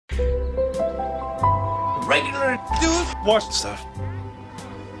regular dude watch stuff.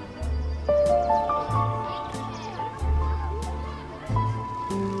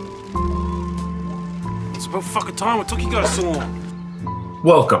 It's about fucking time. What took you guys so long?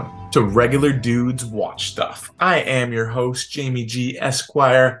 Welcome to Regular Dudes Watch Stuff. I am your host, Jamie G.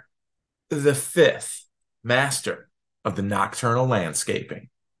 Esquire, the fifth master of the nocturnal landscaping.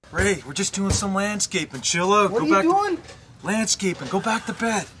 Ray, we're just doing some landscaping. Chill out. What are you doing? Landscaping. Go back to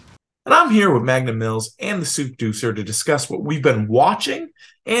bed. And I'm here with Magnum Mills and the Soup Deucer to discuss what we've been watching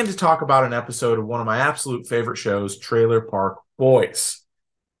and to talk about an episode of one of my absolute favorite shows, Trailer Park Boys.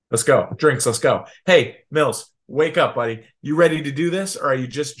 Let's go. Drinks, let's go. Hey, Mills, wake up, buddy. You ready to do this, or are you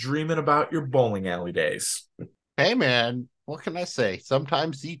just dreaming about your bowling alley days? Hey, man, what can I say?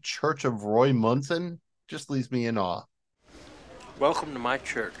 Sometimes the Church of Roy Munson just leaves me in awe. Welcome to my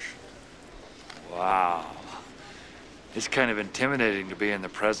church. Wow. It's kind of intimidating to be in the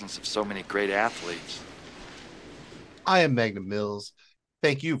presence of so many great athletes. I am Magnum Mills.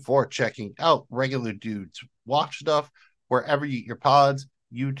 Thank you for checking out Regular Dudes Watch Stuff wherever you get your pods,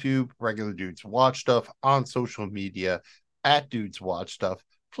 YouTube, Regular Dudes Watch Stuff, on social media, at Dudes Watch Stuff.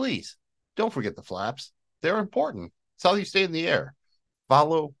 Please, don't forget the flaps. They're important. It's how you stay in the air.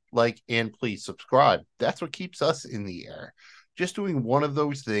 Follow, like, and please subscribe. That's what keeps us in the air. Just doing one of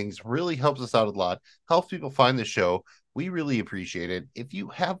those things really helps us out a lot, helps people find the show. We really appreciate it. If you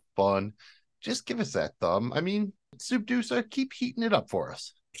have fun, just give us that thumb. I mean, Soup Deucer, keep heating it up for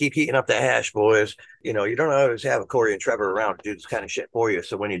us. Keep heating up the hash, boys. You know, you don't always have a Corey and Trevor around to do this kind of shit for you.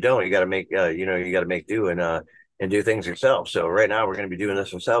 So when you don't, you got to make, you got to make do and do things yourself. So right now we're going to be doing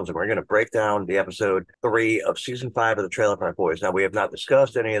this ourselves, and we're going to break down the episode 3 of season 5 of the Trailer Park Boys. Now, we have not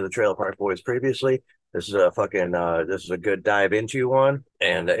discussed any of the Trailer Park Boys previously. This is a good dive into one,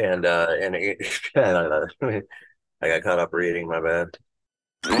 and I got caught up reading. My bad.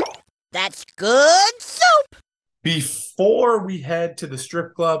 That's good soup. Before we head to the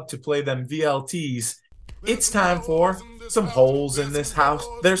strip club to play them VLTs, it's time for some holes in this house.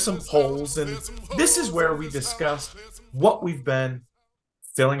 There's some holes, and this is where we discuss what we've been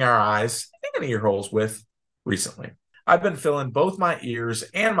filling our eyes and ear holes with recently. I've been filling both my ears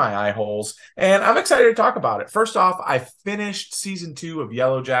and my eye holes, and I'm excited to talk about it. First off, I finished season 2 of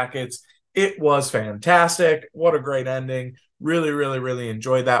Yellow Jackets. It was fantastic. What a great ending. Really, really, really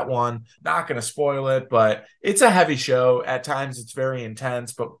enjoyed that one. Not going to spoil it, but it's a heavy show. At times it's very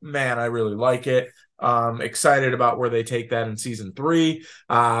intense, but man, I really like it. Excited about where they take that in season 3.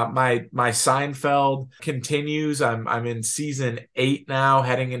 My Seinfeld continues. I'm in season 8 now,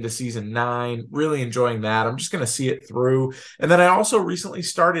 heading into season 9. Really enjoying that. I'm just going to see it through. And then I also recently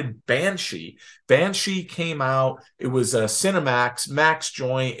started Banshee. Banshee came out. It was a Cinemax Max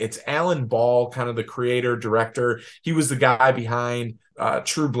joint. It's Alan Ball, kind of the creator director. He was the guy behind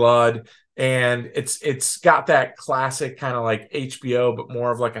True Blood. And it's got that classic kind of like HBO, but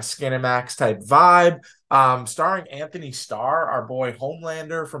more of like a Skinemax type vibe. Starring Anthony Starr, our boy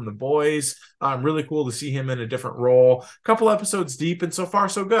Homelander from The Boys. Really cool to see him in a different role. A couple episodes deep, and so far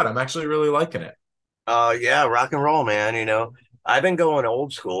so good. I'm actually really liking it. Yeah, rock and roll, man. You know, I've been going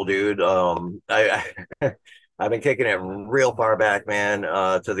old school, dude. I've been kicking it real far back, man,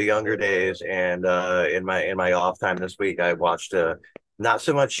 to the younger days. And in my off time this week, I watched not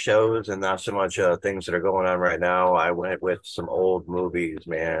so much shows and not so much things that are going on right now. I went with some old movies,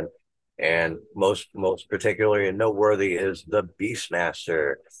 man, and most particularly and noteworthy is The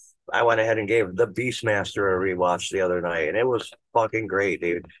Beastmaster. I went ahead and gave The Beastmaster a rewatch the other night, and it was fucking great,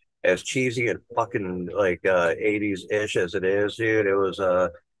 dude. As cheesy and fucking like 80s ish as it is, dude, it was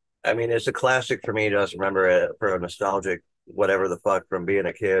I mean, it's a classic for me. Just remember it for a nostalgic whatever the fuck from being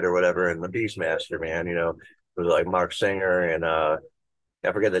a kid or whatever. And The Beastmaster, man, you know, it was like Mark Singer and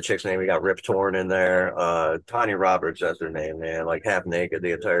I forget the chick's name. We got Rip Torn in there. Tanya Roberts, that's her name, man. Like half naked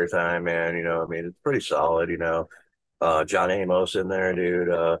the entire time, man. You know, I mean, it's pretty solid, you know. John Amos in there,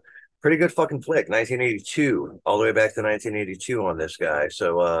 dude. Pretty good fucking flick. 1982, all the way back to 1982 on this guy.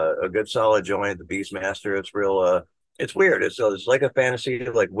 So a good solid joint. The Beastmaster. It's real. It's weird. It's like a fantasy,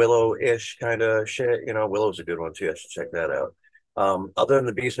 like Willow-ish kind of shit. You know, Willow's a good one too. I should check that out. Other than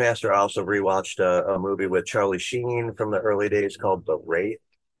The Beastmaster, I also rewatched a movie with Charlie Sheen from the early days called The Wraith,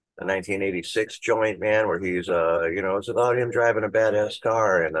 a 1986 joint, man, where he's, you know, it's about him driving a badass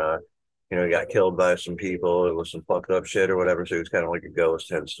car and, you know, he got killed by some people. It was some fucked up shit or whatever. So he was kind of like a ghost,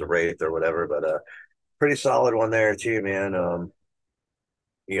 hence The Wraith or whatever. But pretty solid one there too, man.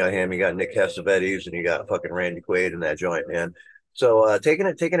 You got him, you got Nick Cassavetes, and you got fucking Randy Quaid in that joint, man. So taking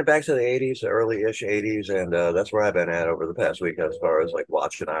it back to the 80s, the early-ish 80s, and that's where I've been at over the past week as far as like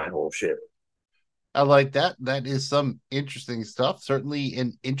watching eye hole shit. I like that. That is some interesting stuff. Certainly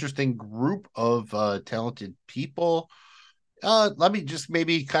an interesting group of talented people. Let me just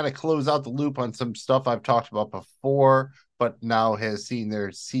maybe kind of close out the loop on some stuff I've talked about before, but now has seen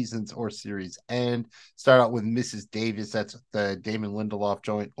their seasons or series end. Start out with Mrs. Davis. That's the Damon Lindelof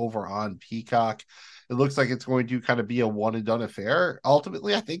joint over on Peacock. It looks like it's going to kind of be a one and done affair.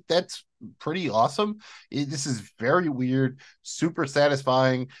 Ultimately, I think that's pretty awesome. This is very weird, super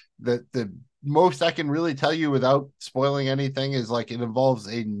satisfying. The most I can really tell you without spoiling anything is like it involves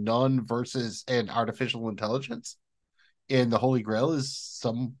a nun versus an artificial intelligence, and the Holy Grail is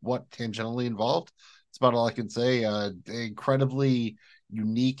somewhat tangentially involved. It's about all I can say. Incredibly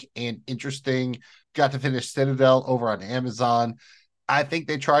unique and interesting. Got to finish Citadel over on Amazon. I think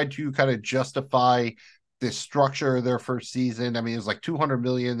they tried to kind of justify the structure of their first season. I mean, it was like 200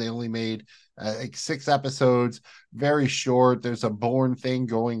 million. They only made like 6 episodes, very short. There's a Bourne thing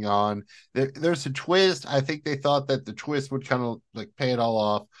going on. There's a twist. I think they thought that the twist would kind of like pay it all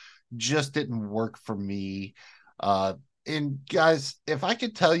off. Just didn't work for me. And guys, if I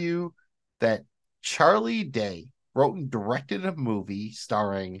could tell you that Charlie Day wrote and directed a movie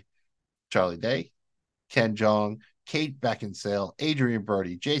starring Charlie Day, Ken Jeong, Kate Beckinsale, Adrian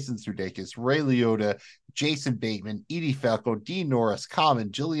Brody, Jason Sudeikis, Ray Liotta, Jason Bateman, Edie Falco, Dean Norris, Common,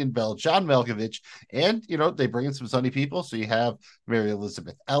 Jillian Bell, John Malkovich, and they bring in some sunny people. So you have Mary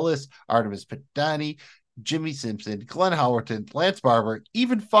Elizabeth Ellis, Artemis Padani, Jimmy Simpson, Glenn Howerton, Lance Barber,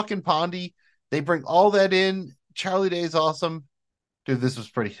 even fucking Pondy. They bring all that in. Charlie Day is awesome. Dude, this was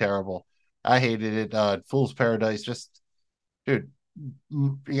pretty terrible. I hated it. Fool's Paradise, just, dude,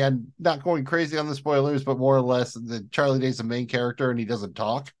 again, not going crazy on the spoilers, but more or less the Charlie Day's the main character and he doesn't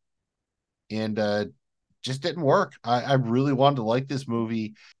talk. And just didn't work. I really wanted to like this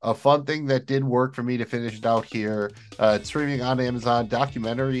movie. A fun thing that did work for me to finish it out here. It's streaming on Amazon,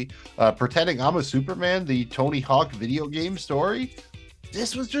 documentary, Pretending I'm a Superman, the Tony Hawk video game story.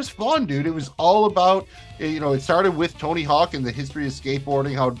 This was just fun, dude. It was all about, it started with Tony Hawk and the history of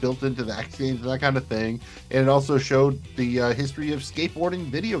skateboarding, how it built into the X Games and that kind of thing. And it also showed the history of skateboarding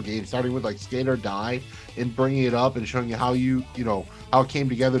video games, starting with like Skate or Die and bringing it up and showing you how how it came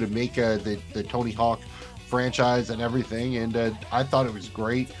together to make the Tony Hawk franchise and everything. And I thought it was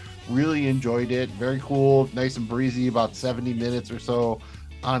great. Really enjoyed it. Very cool, nice and breezy, about 70 minutes or so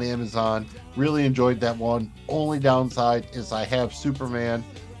on Amazon. Really enjoyed that one. Only downside is I have Superman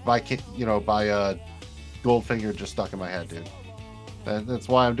by Goldfinger just stuck in my head, dude. That's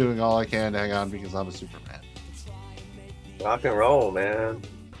why I'm doing all I can to hang on, because I'm a Superman. Rock and roll, man.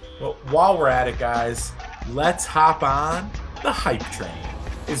 Well, while we're at it, guys, let's hop on the hype train.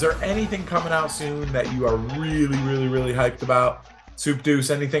 Is there anything coming out soon that you are really, really, really hyped about? Soup Deuce,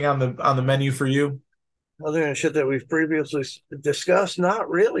 anything on the menu for you? Other than shit that we've previously discussed, not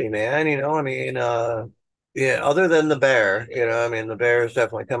really, man. Other than the Bear, the Bear is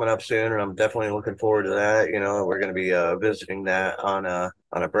definitely coming up soon, and I'm definitely looking forward to that. We're going to be visiting that on a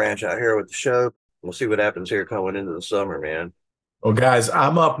branch out here with the show. We'll see what happens here coming into the summer, man. Well, guys,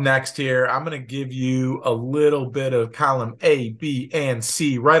 I'm up next here. I'm going to give you a little bit of column A, B, and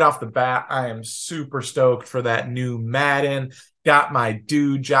C right off the bat. I am super stoked for that new Madden. Got my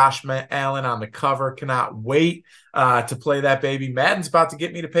dude, Josh Allen, on the cover. Cannot wait to play that baby. Madden's about to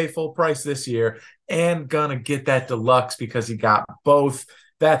get me to pay full price this year, and gonna get that deluxe because he got both.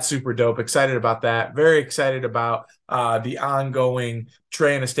 That's super dope. Excited about that. Very excited about the ongoing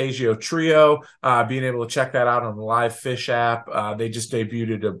Trey Anastasio trio. Being able to check that out on the Live Fish app. They just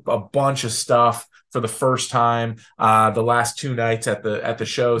debuted a bunch of stuff for the first time. The last 2 nights at the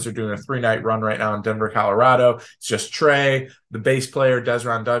shows. They're doing a 3-night run right now in Denver, Colorado. It's just Trey, the bass player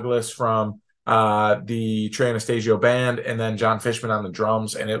Desron Douglas from the Trey Anastasio band, and then John Fishman on the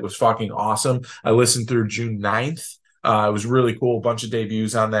drums, and it was fucking awesome. I listened through June 9th. It was really cool. A bunch of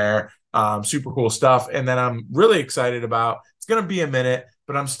debuts on there. Super cool stuff. And then I'm really excited about, it's going to be a minute,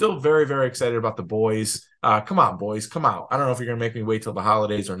 but I'm still very, very excited about The Boys. Come on, boys, come out. I don't know if you're going to make me wait till the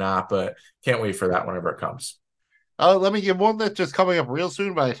holidays or not, but can't wait for that whenever it comes. Let me give one that's just coming up real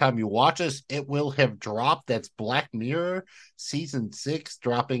soon. By the time you watch this, it will have dropped. That's Black Mirror Season 6,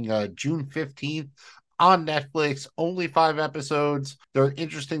 dropping June 15th on Netflix. Only 5 episodes. They're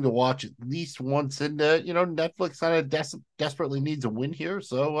interesting to watch at least once. And, Netflix kind of desperately needs a win here.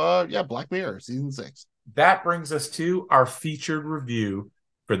 So, Black Mirror Season 6. That brings us to our featured review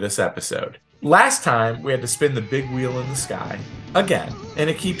for this episode. Last time, we had to spin the big wheel in the sky again, and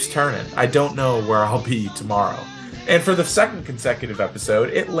it keeps turning. I don't know where I'll be tomorrow. And for the second consecutive episode,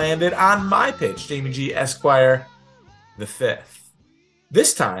 it landed on my pitch, Jamie G. Esquire the 5th.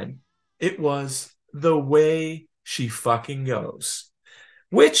 This time, it was The Way She Fucking Goes.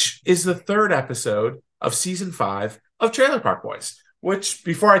 which is the third episode of season 5 of Trailer Park Boys. Which,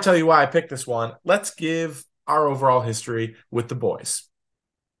 before I tell you why I picked this one, let's give our overall history with the boys.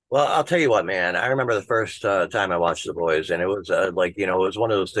 Well, I'll tell you what, man. I remember the first time I watched The Boys, and it was it was one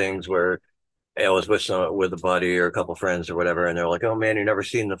of those things where I was with a buddy or a couple friends or whatever, and they're like, "Oh man, you never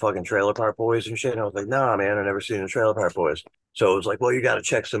seen the fucking Trailer Park Boys and shit?" And I was like, "Nah, man, I never seen the Trailer Park Boys." So it was like, "Well, you got to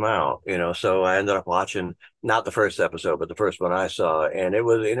check them out," you know. So I ended up watching not the first episode, but the first one I saw, and it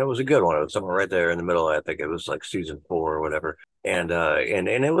was a good one. It was somewhere right there in the middle. I think it was like season 4 or whatever, and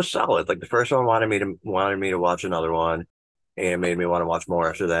it was solid. Like the first one wanted me to watch another one, and made me want to watch more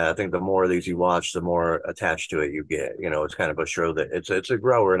after that. I think the more of these you watch, the more attached to it you get. You know, it's kind of a show that it's a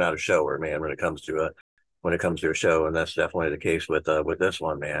grower, not a shower, man. When it comes to a show, and that's definitely the case with this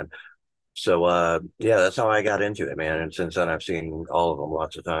one, man. So yeah, that's how I got into it, man. And since then, I've seen all of them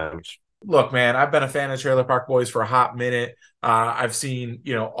lots of times. Look, man, I've been a fan of Trailer Park Boys for a hot minute. I've seen,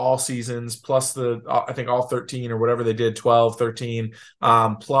 all seasons plus I think all 13 or whatever they did, 12, 13,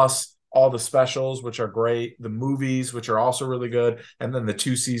 plus all the specials, which are great, the movies, which are also really good, and then the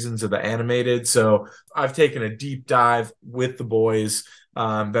 2 seasons of the animated. So I've taken a deep dive with the boys,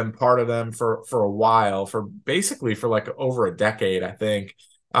 been part of them for a while, for basically for like over a decade, I think,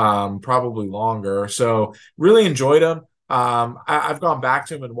 probably longer. So really enjoyed them. I've gone back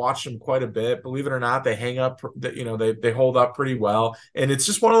to them and watched them quite a bit. Believe it or not, they hang up, they hold up pretty well. And it's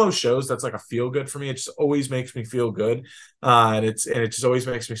just one of those shows that's like a feel good for me. It just always makes me feel good. And it just always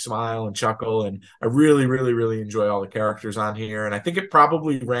makes me smile and chuckle. And I really, really, really enjoy all the characters on here. And I think it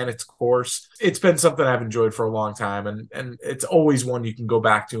probably ran its course. It's been something I've enjoyed for a long time. And it's always one you can go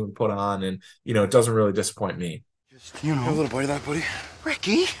back to and put on. And, it doesn't really disappoint me. Just, a little bite of that, buddy.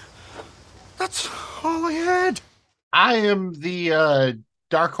 Ricky, that's all I had. I am the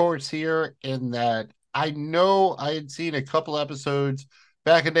dark horse here in that I know I had seen a couple episodes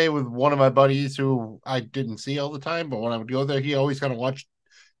back in the day with one of my buddies who I didn't see all the time, but when I would go there, he always kind of watched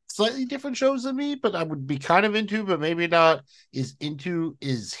slightly different shows than me, but I would be kind of into, but maybe not as into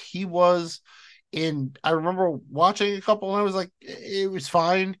as he was. And I remember watching a couple and I was like, it was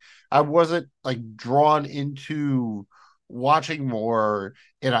fine. I wasn't like drawn into watching more.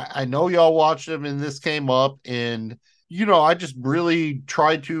 And I know y'all watched them and this came up and, I just really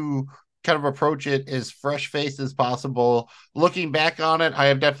tried to kind of approach it as fresh faced as possible. Looking back on it, I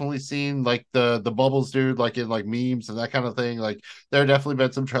have definitely seen like the Bubbles dude, like in like memes and that kind of thing. Like there have definitely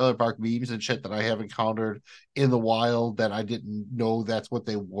been some Trailer Park memes and shit that I have encountered in the wild that I didn't know that's what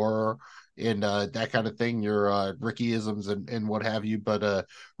they were. And that kind of thing, your Rickyisms and what have you. But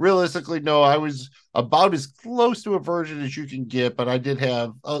realistically, no, I was about as close to a version as you can get, but I did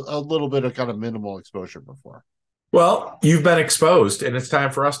have a little bit of kind of minimal exposure before. Well, you've been exposed, and it's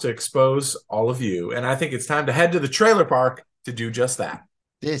time for us to expose all of you. And I think it's time to head to the trailer park to do just that.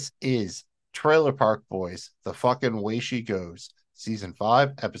 This is Trailer Park Boys, The Fucking Way She Goes. Season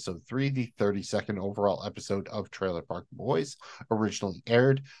 5, Episode 3, the 32nd overall episode of Trailer Park Boys, originally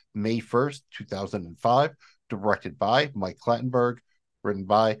aired May 1st, 2005, directed by Mike Clattenburg, written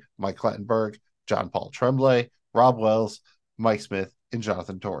by Mike Clattenburg, John Paul Tremblay, Rob Wells, Mike Smith, and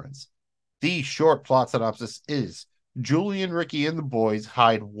Jonathan Torrance. The short plot synopsis is Julian, Ricky, and the boys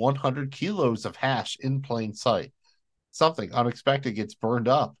hide 100 kilos of hash in plain sight. Something unexpected gets burned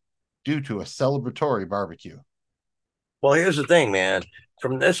up due to a celebratory barbecue. Well, here's the thing, man.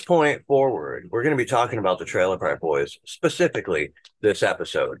 From this point forward, we're going to be talking about the Trailer Park Boys, specifically this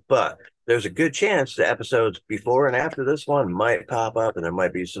episode. But there's a good chance the episodes before and after this one might pop up, and there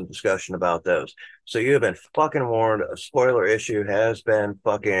might be some discussion about those. So you have been fucking warned. A spoiler issue has been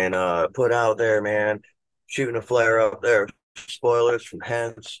fucking put out there, man. Shooting a flare up there. Spoilers from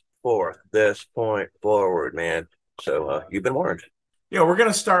henceforth, this point forward, man. So you've been warned. We're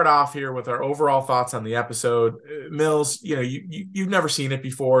going to start off here with our overall thoughts on the episode. Mills, you've never seen it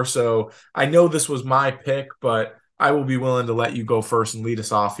before, so I know this was my pick, but I will be willing to let you go first and lead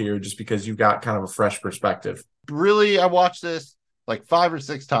us off here just because you've got kind of a fresh perspective. Really, I watched this like 5 or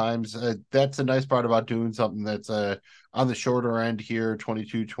 6 times. That's a nice part about doing something that's on the shorter end here,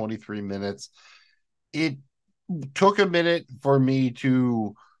 22, 23 minutes. It took a minute for me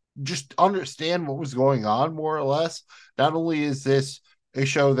to just understand what was going on, more or less. Not only is this a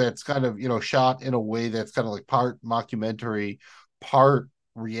show that's kind of, shot in a way that's kind of like part mockumentary, part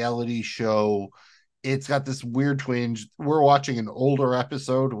reality show, it's got this weird twinge. We're watching an older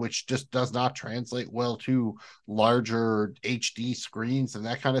episode, which just does not translate well to larger HD screens and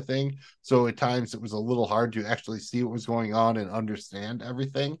that kind of thing. So at times it was a little hard to actually see what was going on and understand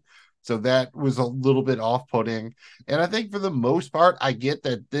everything. So that was a little bit off-putting. And I think for the most part, I get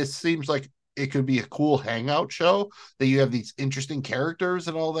that this seems like it could be a cool hangout show that you have these interesting characters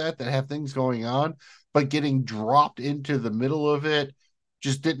and all that have things going on, but getting dropped into the middle of it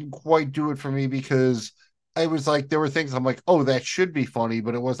just didn't quite do it for me, because I was like, there were things I'm like, oh, that should be funny,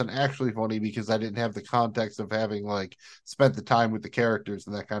 but it wasn't actually funny because I didn't have the context of having like spent the time with the characters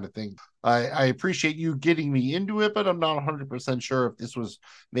and that kind of thing. I appreciate you getting me into it, but I'm not 100% sure if this was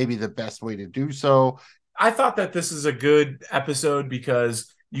maybe the best way to do so. I thought that this is a good episode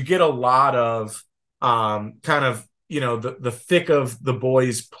because you get a lot of kind of, the thick of the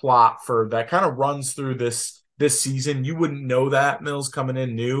boys plot for that kind of runs through this season. You wouldn't know that Mills coming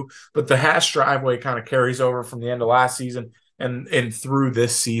in new, but the hash driveway kind of carries over from the end of last season and through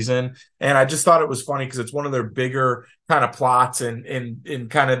this season. And I just thought it was funny because it's one of their bigger kind of plots and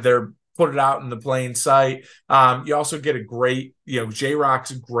kind of their put it out in the plain sight. You also get a great,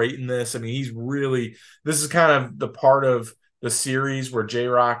 J-Rock's great in this. I mean, this is kind of the part of the series where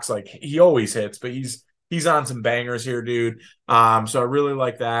J-Rock's like, he always hits, but he's on some bangers here, dude. So I really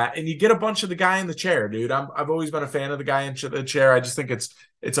like that. And you get a bunch of the guy in the chair, dude. I've always been a fan of the guy in the chair. I just think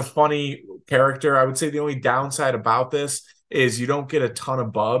it's a funny character. I would say the only downside about this is you don't get a ton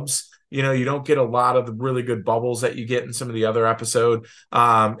of bubs. You don't get a lot of the really good bubbles that you get in some of the other episode.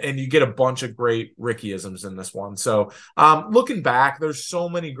 And you get a bunch of great Ricky-isms in this one. So looking back, there's so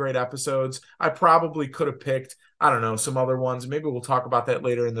many great episodes. I probably could have picked, I don't know, some other ones. Maybe we'll talk about that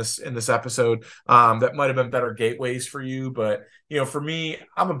later in this episode. That might have been better gateways for you. But, for me,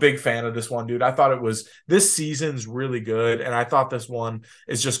 I'm a big fan of this one, dude. I thought this season's really good. And I thought this one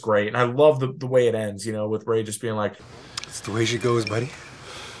is just great. And I love the way it ends, with Ray just being like, It's the way she goes, buddy.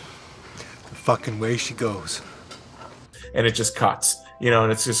 The fucking way she goes. And it just cuts,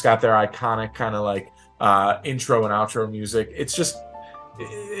 and it's just got their iconic kind of like intro and outro music. It's just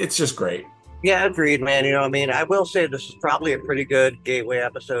great. Yeah, agreed, man. I will say this is probably a pretty good gateway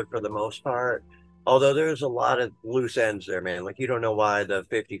episode for the most part. Although there's a lot of loose ends there, man. Like, you don't know why the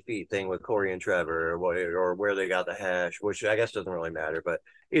 50 feet thing with Corey and Trevor or where they got the hash, which I guess doesn't really matter. But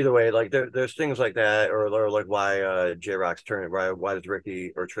either way, like there's things like that, or like why J-Rock's why does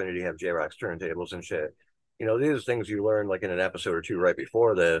Ricky or Trinity have J-Rock's turntables and shit? These are things you learn like in an episode or two right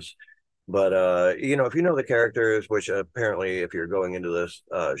before this. But if you know the characters, which apparently if you're going into this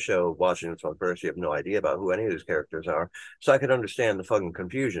show watching this one first, you have no idea about who any of these characters are. So I could understand the fucking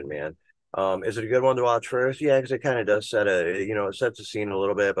confusion, man. Is it a good one to watch first? Yeah, because it kind of does it sets the scene a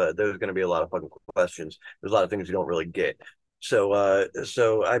little bit, but there's going to be a lot of fucking questions. There's a lot of things you don't really get. So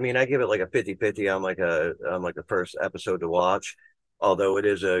I mean, I give it like a 50-50 on like the first episode to watch. Although it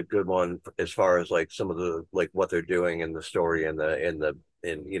is a good one as far as like some of the like what they're doing in the story and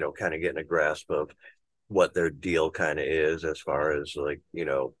kind of getting a grasp of what their deal kind of is as far as like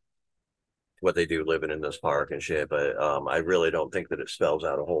what they do living in this park and shit. But I really don't think that it spells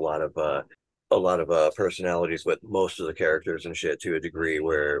out a whole lot of personalities with most of the characters and shit to a degree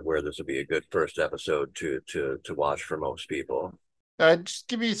where this would be a good first episode to watch for most people. Just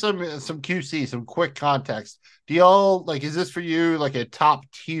give me some QC, some quick context. Do y'all like? Is this for you like a top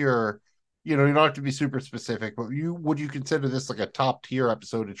tier? You don't have to be super specific, but would you consider this like a top tier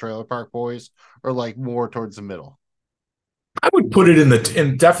episode of Trailer Park Boys, or like more towards the middle? I would put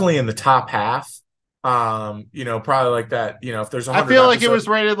it definitely in the top half. Probably like that. If there's 100 I feel like episodes, it was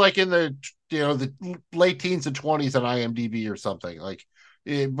rated like in the the late teens and 20s on IMDb or something like.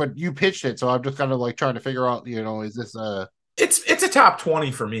 But you pitched it, so I'm just kind of like trying to figure out. Is this a? It's a top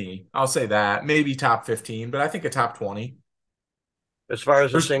 20 for me. I'll say that. Maybe top 15, but I think a top 20. As far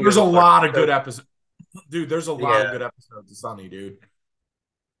as there's a lot of good episodes, dude. There's a lot of good episodes of Sunny, dude.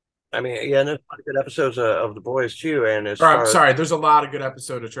 I mean, yeah, and there's a lot of good episodes of The Boys too. And there's a lot of good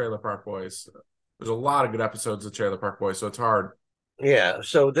episodes of Trailer Park Boys. There's a lot of good episodes of Trailer Park Boys, so it's hard. Yeah,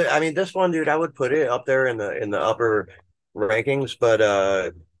 so this one, dude, I would put it up there in the upper rankings,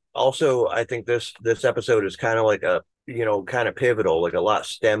 but also I think this episode is kind of like a kind of pivotal. Like a lot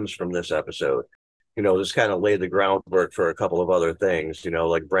stems from this episode. This kind of laid the groundwork for a couple of other things.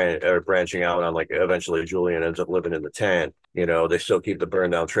 Like branching out on like eventually Julian ends up living in the tent. They still keep the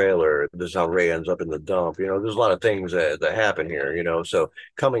burned down trailer. This is how Ray ends up in the dump. There's a lot of things that happen here. So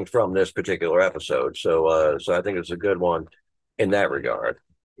coming from this particular episode, so I think it's a good one in that regard.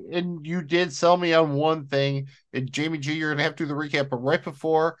 And you did sell me on one thing. And Jamie G, you're gonna have to do the recap. But right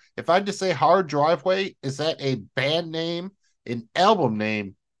before, if I just say Hard Driveway, is that a band name, an album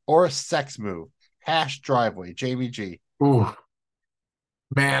name, or a sex move? Hash Driveway, Jamie G. Ooh,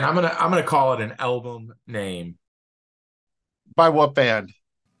 man, I'm gonna call it an album name. By what band?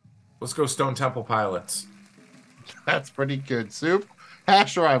 Let's go Stone Temple Pilots. That's pretty good. Soup.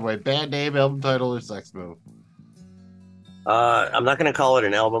 Hash Driveway, band name, album title, or sex move? I'm not going to call it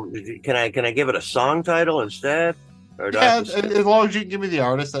an album. Can I give it a song title instead? Or do I have Yeah, to say, as long as you can give me the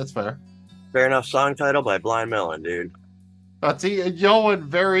artist, that's fair. fair enough, song title by Blind Melon, dude. See, y'all went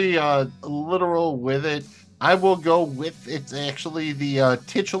very literal with it. I will go with it's actually the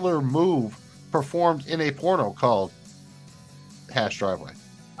titular move performed in a porno called Hash Driveway.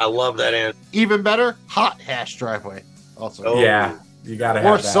 I love that answer. Even better, Hot Hash Driveway. Also, Oh, Yeah, you got to or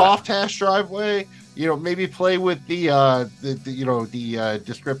have that. Soft Hash Driveway. You know, maybe play with the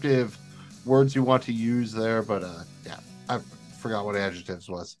descriptive words you want to use there. But yeah, I forgot what adjectives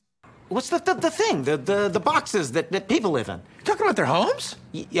was. What's the thing? The boxes that people live in? Talking about their homes?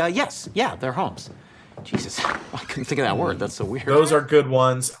 Yes, their homes. Jesus, I couldn't think of that word. That's so weird. Those are good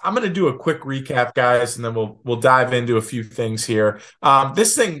ones. I'm going to do a quick recap, guys, and then we'll dive into a few things here.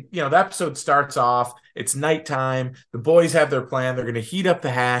 This thing, the episode starts off. It's nighttime. The boys have their plan. They're going to heat up the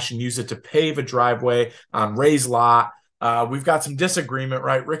hash and use it to pave a driveway on Ray's lot. We've got some disagreement,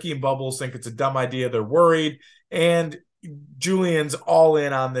 right? Ricky and Bubbles think it's a dumb idea. They're worried. And Julian's all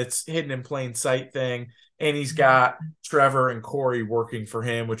in on this hidden in plain sight thing. And he's got Trevor and Corey working for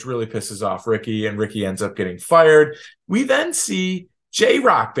him, which really pisses off Ricky, and Ricky ends up getting fired. We then see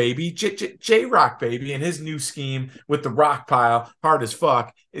J-Rock Baby, J-Rock Baby, and his new scheme with the rock pile, hard as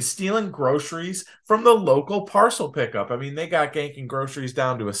fuck, is stealing groceries from the local parcel pickup. I mean, they got ganking groceries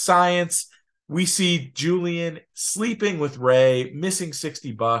down to a science. We see Julian sleeping with Ray, missing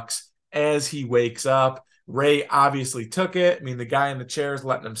 $60 as he wakes up. Ray obviously took it. I mean, the guy in the chair is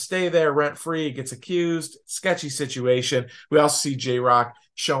letting him stay there rent-free, gets accused. Sketchy situation. We also see J-Rock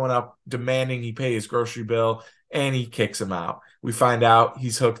showing up, demanding he pay his grocery bill, and he kicks him out. We find out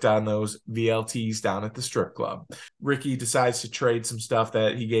he's hooked on those VLTs down at the strip club. Ricky decides to trade some stuff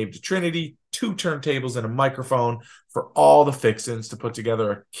that he gave to Trinity, 2 turntables and a microphone, for all the fixins to put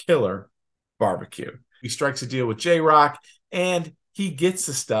together a killer barbecue. He strikes a deal with J-Rock, and he gets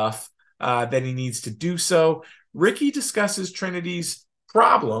the stuff that he needs to do so. Ricky discusses Trinity's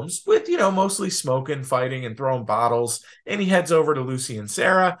problems with, mostly smoking, fighting, and throwing bottles, and he heads over to Lucy and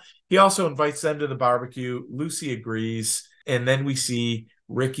Sarah. He also invites them to the barbecue. Lucy agrees, and then we see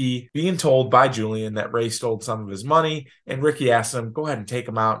Ricky being told by Julian that Ray stole some of his money, and Ricky asks him, go ahead and take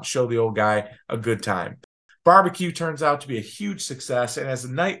him out and show the old guy a good time. Barbecue turns out to be a huge success, and as the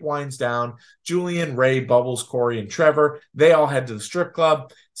night winds down, Julian, Ray, Bubbles, Corey, and Trevor, they all head to the strip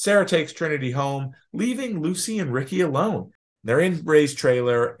club. Sarah takes Trinity home, leaving Lucy and Ricky alone. They're in Ray's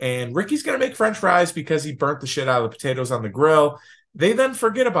trailer, and Ricky's going to make French fries because he burnt the shit out of the potatoes on the grill. They then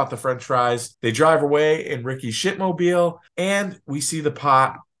forget about the French fries. They drive away in Ricky's shitmobile, and we see the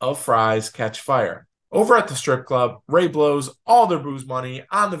pot of fries catch fire. Over at the strip club, Ray blows all their booze money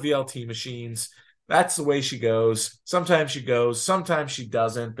on the VLT machines. That's the way she goes. Sometimes she goes, sometimes she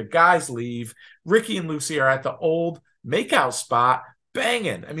doesn't. The guys leave. Ricky and Lucy are at the old makeout spot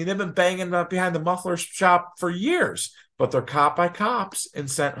banging. I mean, they've been banging behind the muffler shop for years, but they're caught by cops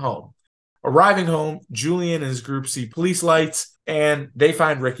and sent home. Arriving home, Julian and his group see police lights, and they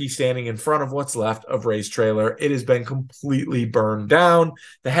find Ricky standing in front of what's left of Ray's trailer. It has been completely burned down.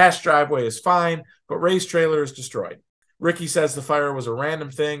 The hash driveway is fine, but Ray's trailer is destroyed. Ricky says the fire was a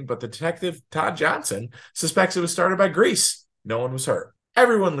random thing, but the detective, Todd Johnson, suspects it was started by grease. No one was hurt.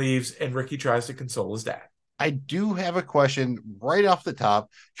 Everyone leaves, and Ricky tries to console his dad. I do have a question right off the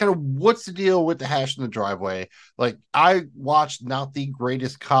top. Kind of what's the deal with the hash in the driveway? Like, I watched not the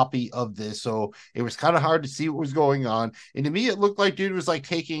greatest copy of this, so it was kind of hard to see what was going on. And to me, it looked like dude was like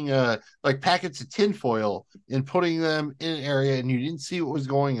taking like packets of tinfoil and putting them in an area, and you didn't see what was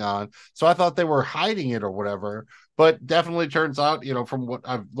going on. So I thought they were hiding it or whatever. But definitely turns out, from what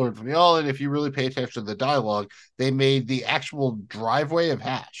I've learned from y'all, and if you really pay attention to the dialogue, they made the actual driveway of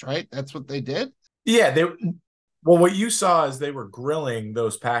hash, right? That's what they did? Yeah, what you saw is they were grilling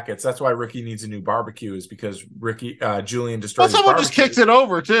those packets. That's why Ricky needs a new barbecue, is because Julian destroyed his someone barbecue. just kicked it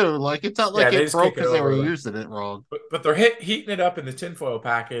over too. Like, it's not like it broke because they were like, using it wrong. But they're heating it up in the tinfoil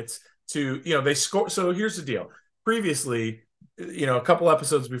packets to, they score. So here's the deal. Previously, a couple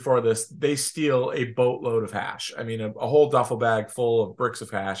episodes before this, they steal a boatload of hash. I mean, a whole duffel bag full of bricks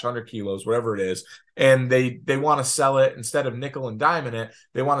of hash, 100 kilos, whatever it is. And they want to sell it, instead of nickel and diming it,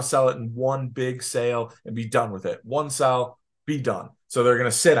 they want to sell it in one big sale and be done with it. One sell, be done. So they're going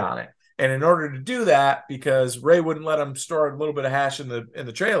to sit on it. And in order to do that, because Ray wouldn't let them store a little bit of hash in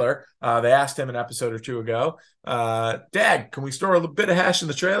the trailer, they asked him an episode or two ago, Dad, can we store a bit of hash in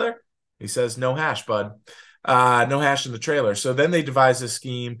the trailer? He says, no hash, bud. No hash in the trailer. So then they devise a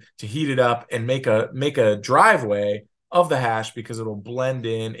scheme to heat it up and make a driveway of the hash, because it'll blend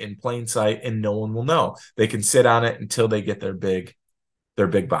in plain sight and no one will know. They can sit on it until they get their big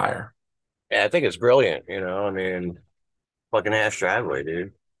buyer. Yeah, I think it's brilliant. I mean, fucking ass driveway,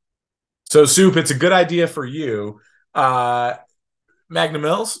 dude. So, Soup, it's a good idea for you. Magnum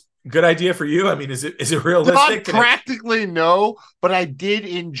Mills, good idea for you. I mean, is it realistic? Not practically, no, but I did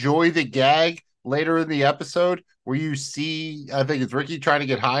enjoy the gag later in the episode where you see, I think it's Ricky trying to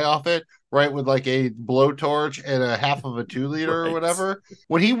get high off it, right, with like a blowtorch and a half of a 2-liter or whatever.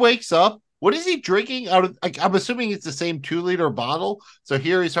 When he wakes up, what is he drinking out of? Like, I'm assuming it's the same 2-liter bottle. So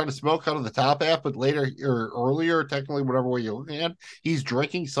here he's trying to smoke out of the top half, but later or earlier, technically, whatever way you're looking at, he's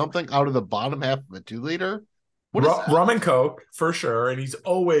drinking something out of the bottom half of a 2-liter. What is that? Rum and Coke for sure. And he's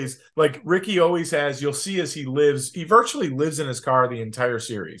always like Ricky always has, you'll see as he virtually lives in his car the entire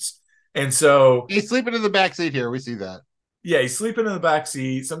series. And so he's sleeping in the back seat here. We see that. Yeah, he's sleeping in the back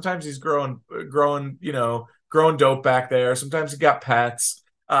seat. Sometimes he's growing dope back there. Sometimes he got pets.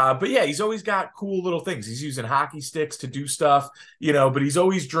 But yeah, he's always got cool little things. He's using hockey sticks to do stuff, but he's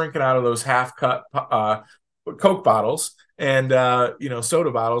always drinking out of those half-cut Coke bottles and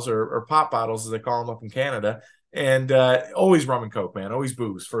soda bottles or pop bottles as they call them up in Canada. And always rum and Coke, man. Always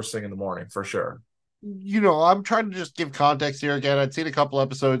booze first thing in the morning for sure. I'm trying to just give context here again. I'd seen a couple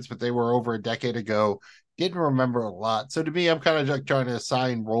episodes, but they were over a decade ago. Didn't remember a lot. So to me, I'm kind of like trying to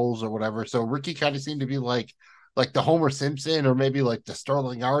assign roles or whatever. So Ricky kind of seemed to be like the Homer Simpson or maybe like the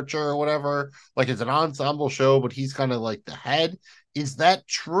Sterling Archer or whatever. Like it's an ensemble show, but he's kind of like the head. Is that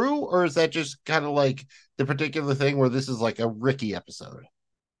true? Or is that just kind of like the particular thing where this is like a Ricky episode?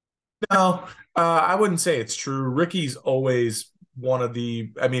 No, I wouldn't say it's true. Ricky's always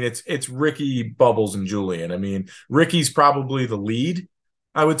it's Ricky, Bubbles, and Julian. I mean, Ricky's probably the lead,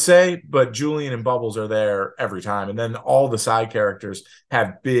 I would say, but Julian and Bubbles are there every time. And then all the side characters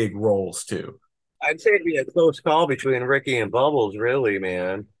have big roles too. I'd say it'd be a close call between Ricky and Bubbles, really,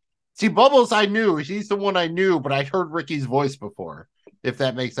 man. See, Bubbles, I knew. He's the one I knew, but I heard Ricky's voice before, if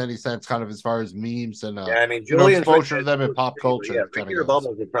that makes any sense, kind of as far as memes and Julian's exposure to them in pop culture. Yeah, Ricky or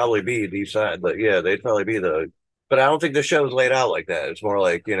Bubbles would probably be these side, but yeah, they'd probably be but I don't think the show's laid out like that. It's more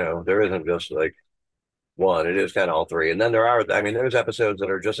like, there isn't just like one. It is kind of all three. And then there's episodes that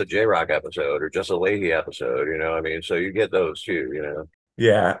are just a J-Rock episode or just a Leahy episode, so you get those too,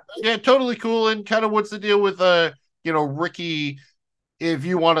 Yeah. Yeah, totally cool. And kind of what's the deal with, Ricky, if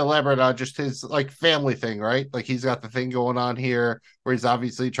you want to elaborate on just his like family thing, right? Like he's got the thing going on here where he's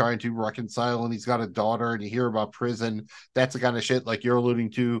obviously trying to reconcile and he's got a daughter and you hear about prison. That's the kind of shit like you're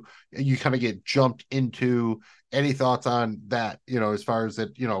alluding to. You kind of get jumped into. Any thoughts on that, as far as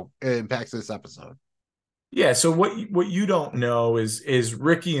it, it impacts this episode? Yeah. So what you don't know is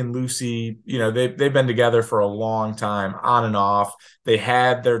Ricky and Lucy, they've been together for a long time on and off. They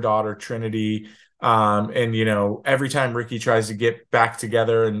had their daughter, Trinity. And every time Ricky tries to get back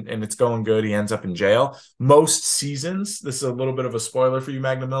together and it's going good, he ends up in jail. Most seasons, this is a little bit of a spoiler for you,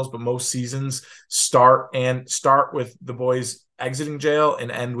 Magnum Mills, but most seasons start with the boys exiting jail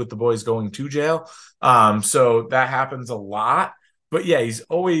and end with the boys going to jail. So that happens a lot. But yeah, he's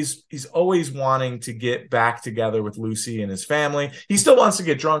always wanting to get back together with Lucy and his family. He still wants to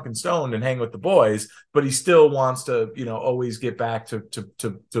get drunk and stoned and hang with the boys, but he still wants to, always get back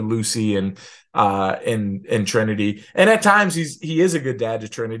to Lucy and Trinity. And at times he is a good dad to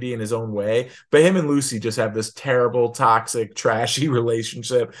Trinity in his own way, but him and Lucy just have this terrible, toxic, trashy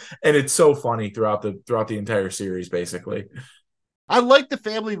relationship, and it's so funny throughout the entire series, basically. I like the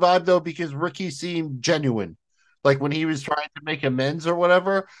family vibe though because Ricky seemed genuine. Like when he was trying to make amends or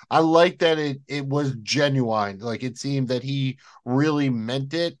whatever, I like that it was genuine. Like it seemed that he really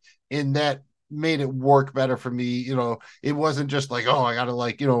meant it, and that made it work better for me. It wasn't just like, oh, I gotta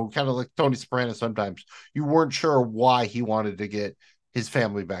kind of like Tony Soprano sometimes. You weren't sure why he wanted to get his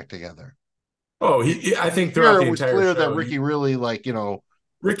family back together. Oh, I think throughout the entire show, it was clear that Ricky really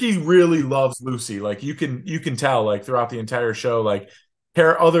Ricky really loves Lucy. Like you can tell like throughout the entire show, like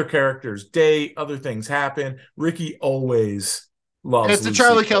other characters date, other things happen. Ricky always loves it's Lucy. The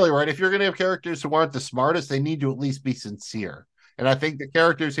Charlie Kelly, right? If you're going to have characters who aren't the smartest, they need to at least be sincere. And I think the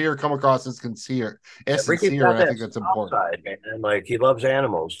characters here come across as sincere. And I think that's important. Side, man. Like he loves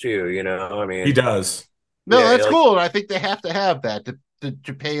animals too, he does. No, that's cool. And I think they have to have that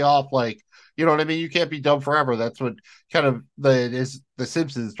to pay off, like, you know what I mean? You can't be dumb forever. That's what kind of the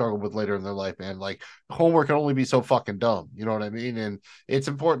Simpsons struggle with later in their life, man. Like Homer can only be so fucking dumb. You know what I mean? And it's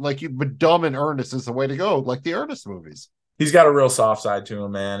important, like but dumb and earnest is the way to go, like the Ernest movies. He's got a real soft side to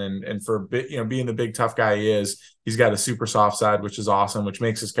him, man. And for being the big tough guy he is, he's got a super soft side, which is awesome, which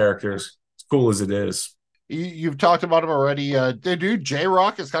makes his characters as cool as it is. You've talked about him already. The dude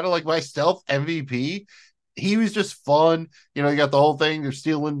J-Rock is kind of like my stealth MVP. he was just fun. You got the whole thing. They're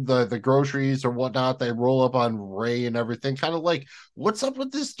stealing the groceries or whatnot. They roll up on Ray and everything. Kind of like, what's up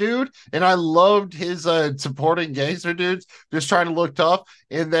with this dude? And I loved his supporting gangster dudes just trying to look tough.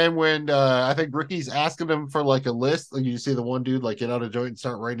 And then when I think Ricky's asking him for like a list, like you see the one dude like get out a joint and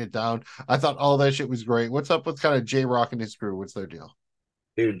start writing it down. I thought all that shit was great. What's up with kind of J-Rock and his crew? What's their deal?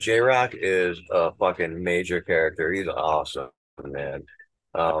 Dude, J-Rock is a fucking major character. He's awesome, man.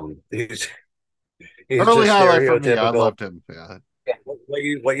 He's Early just highlight for me. I stereotypical. loved him. Yeah.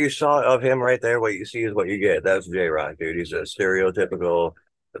 What you saw of him right there, what you see is what you get. That's J-Rock, dude. He's a stereotypical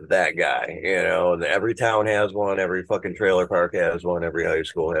that guy, and every town has one, every fucking trailer park has one, every high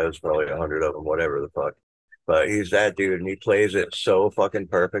school has probably 100 of them, whatever the fuck. But he's that dude, and he plays it so fucking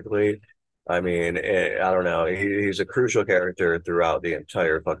perfectly. I mean, I don't know. He's a crucial character throughout the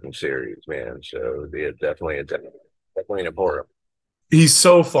entire fucking series, man. So definitely important. He's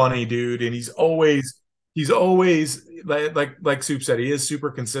so funny, dude, and he's always like Soup said, he is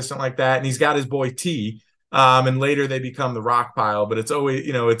super consistent like that, and he's got his boy T. And later they become the Rock Pile, but it's always,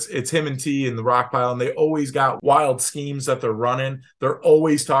 it's him and T and the Rock Pile, and they always got wild schemes that they're running. They're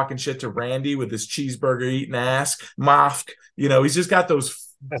always talking shit to Randy with his cheeseburger eating ass, Mofk. He's just got those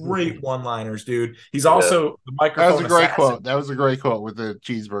great one-liners, dude. He's also the microphone. That was a great assassin. quote. That was a great quote with the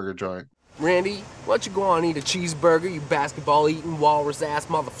cheeseburger joint. Randy, why don't you go on and eat a cheeseburger, you basketball-eating walrus-ass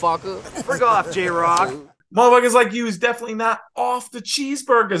motherfucker? Frick off, J-Rock. Motherfuckers like you is definitely not off the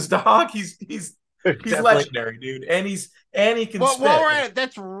cheeseburgers, dog. He's legendary, dude, and he can spit. While we're at it,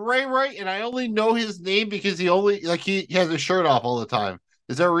 that's Ray, right? And I only know his name because he has his shirt off all the time.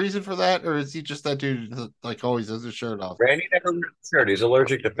 Is there a reason for that, or is he just that dude like always has his shirt off? Randy never wears a shirt. He's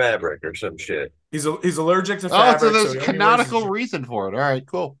allergic to fabric or some shit. He's allergic to fabric. So there's a canonical reason for it. All right,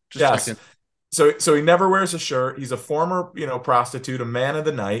 cool. Just checking. So he never wears a shirt. He's a former, prostitute, a man of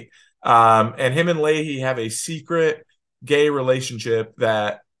the night. And him and Leahy have a secret gay relationship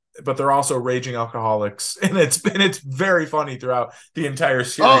but they're also raging alcoholics, and it's very funny throughout the entire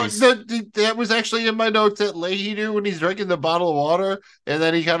series. Oh, that was actually in my notes that Leahy do when he's drinking the bottle of water, and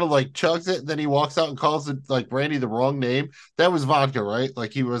then he kind of like chugs it, and then he walks out and calls it like Randy the wrong name. That was vodka, right?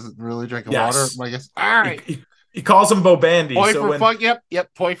 Like he wasn't really drinking water. I guess. All right. He calls him Bobandy. Point for fuck. Yep.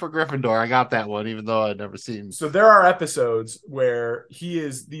 Point for Gryffindor. I got that one, even though I'd never seen. So there are episodes where he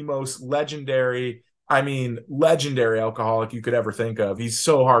is the most legendary alcoholic you could ever think of. He's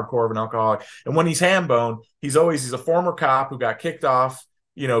so hardcore of an alcoholic. And when he's Hambone, he's a former cop who got kicked off,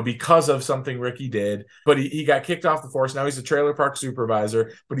 because of something Ricky did. But he got kicked off the force. Now he's a trailer park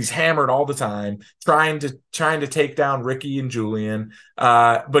supervisor, but he's hammered all the time, trying to take down Ricky and Julian.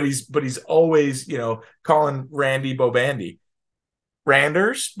 But he's always, calling Randy Bobandy.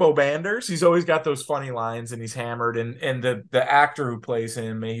 Bobanders. He's always got those funny lines, and he's hammered. And the actor who plays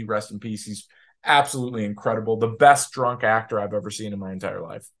him, may he rest in peace, he's absolutely incredible. The best drunk actor I've ever seen in my entire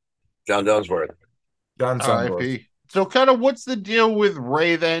life. John Dunsworth. R.I.P. So kind of what's the deal with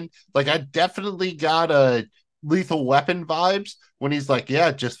Ray then? Like I definitely got a Lethal Weapon vibes when he's like,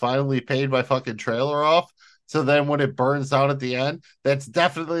 yeah, just finally paid my fucking trailer off. So then when it burns down at the end, that's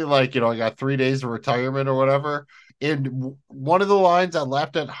definitely like, I got 3 days of retirement or whatever. And one of the lines I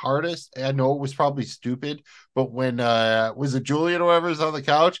laughed at hardest, I know it was probably stupid, but when was it Julian or whatever is on the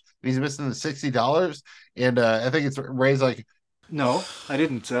couch and he's missing the $60, and I think it's Ray's like, no, I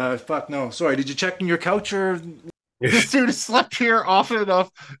didn't. Fuck no. Sorry, did you check in your couch or? This dude has slept here often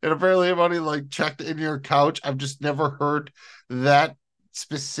enough, and apparently everybody like checked in your couch. I've just never heard that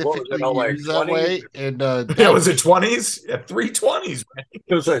specifically used that way. And was it 20s? Yeah, 320s. Right?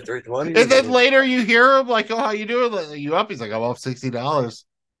 It was like 320. And then later you hear him like, "Oh, how you doing? Like, you up?" He's like, "I'm up $60."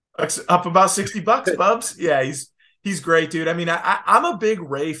 Up about $60, Bubs. Yeah, he's great, dude. I mean, I'm a big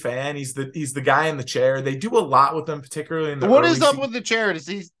Ray fan. He's the guy in the chair. They do a lot with him, particularly in the. What is up with the chair? Does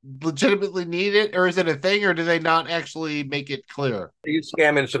he legitimately need it, or is it a thing, or do they not actually make it clear? He's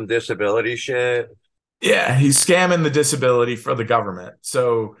scamming some disability shit. Yeah, he's scamming the disability for the government.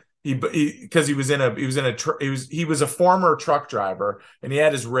 So he was a former truck driver, and he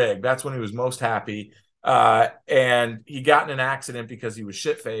had his rig. That's when he was most happy. And he got in an accident because he was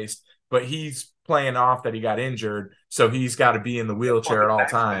shit-faced, but he's playing off that he got injured, so he's got to be in the wheelchair at all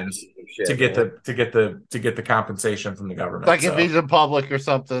times to get the compensation from the government. Like if he's in public or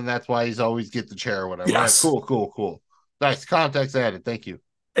something, that's why he's always get the chair or whatever. Yes. Right, cool. Nice context added. Thank you.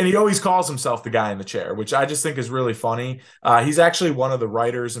 And he always calls himself the guy in the chair, which I just think is really funny. He's actually one of the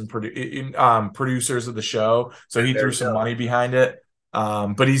writers and producers of the show, so he threw some money behind it.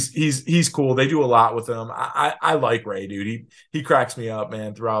 But he's cool. They do a lot with him. I like Ray, dude. He cracks me up,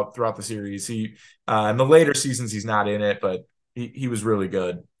 man, throughout the series. In the later seasons he's not in it, but he was really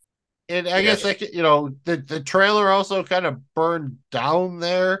good. And I guess like the trailer also kind of burned down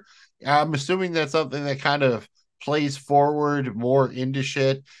there. I'm assuming that's something that kind of plays forward more into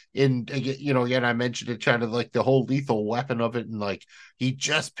shit. And again, I mentioned it kind of like the whole lethal weapon of it, and like he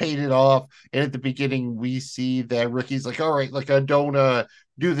just paid it off. And at the beginning, we see that Ricky's like, all right, like I don't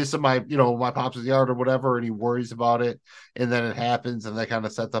do this in my my pop's yard or whatever, and he worries about it, and then it happens, and that kind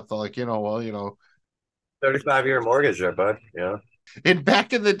of sets up the 35-year mortgage there, bud. Yeah. And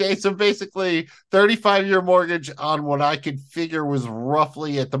back in the day, so basically 35-year mortgage on what I could figure was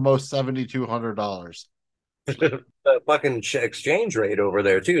roughly at the most $7,200. The fucking exchange rate over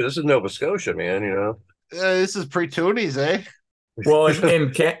there too. This is Nova Scotia, man. This is pre-toonies, eh? Well,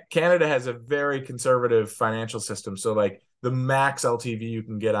 and Canada has a very conservative financial system. So like the max LTV you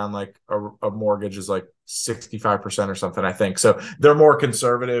can get on like a mortgage is like 65% or something, I think. So they're more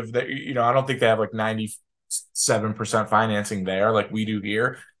conservative. That I don't think they have like 97% financing there like we do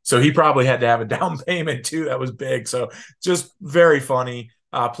here. So he probably had to have a down payment too. That was big. So just very funny.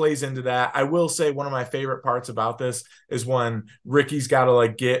 Plays into that. I will say one of my favorite parts about this is when Ricky's got to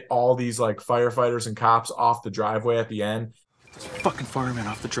like get all these like firefighters and cops off the driveway at the end. This fucking fireman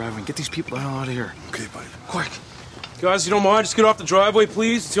off the driveway and get these people the hell out of here. Okay, buddy. Quick. Guys, you don't mind? Just get off the driveway,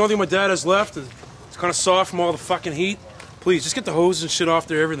 please. It's the only thing my dad has left. It's kind of soft from all the fucking heat. Please, just get the hoses and shit off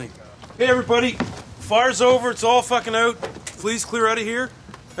there, everything. Hey, everybody. Fire's over. It's all fucking out. Please clear out of here.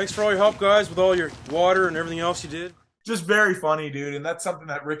 Thanks for all your help, guys, with all your water and everything else you did. Just very funny, dude. And that's something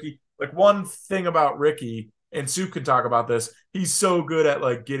that Ricky, like one thing about Ricky, and Soup can talk about this, he's so good at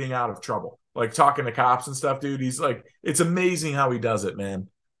like getting out of trouble, like talking to cops and stuff, dude. He's like, it's amazing how he does it, man.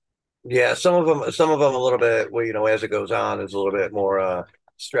 Yeah, some of them a little bit, well, as it goes on, is a little bit more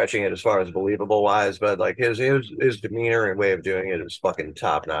stretching it as far as believable wise, but like his demeanor and way of doing it is fucking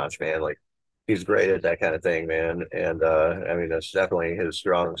top notch, man. Like he's great at that kind of thing, man. And I mean, that's definitely his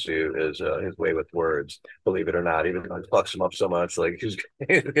strong suit is his way with words, believe it or not, even though it fucks him up so much. Like he's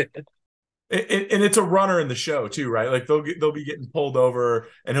and it's a runner in the show too, right? Like they'll be getting pulled over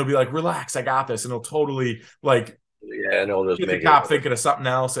and he'll be like, relax, I got this. And he'll totally like, yeah, no, get the cop thinking of something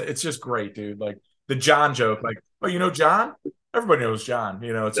else. It's just great, dude. Like the John joke, like, oh, John? Everybody knows John.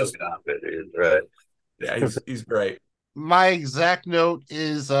 It's just right. Yeah, he's great. My exact note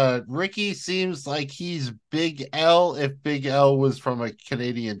is Ricky seems like he's Big L if Big L was from a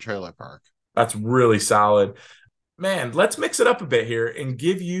Canadian trailer park. That's really solid. Man, let's mix it up a bit here and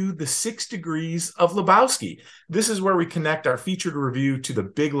give you the 6 degrees of Lebowski. This is where we connect our featured review to the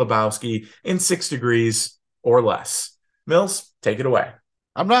Big Lebowski in 6 degrees or less. Mills, take it away.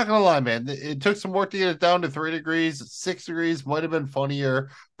 I'm not going to lie, man. It took some work to get it down to 3 degrees. 6 degrees might have been funnier,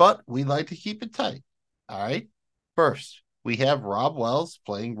 but we like to keep it tight. All right. First, we have Rob Wells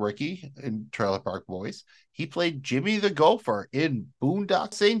playing Ricky in Trailer Park Boys. He played Jimmy the Gopher in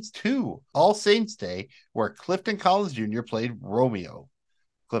Boondock Saints 2, All Saints Day, where Clifton Collins Jr. played Romeo.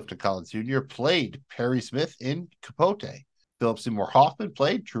 Clifton Collins Jr. played Perry Smith in Capote. Philip Seymour Hoffman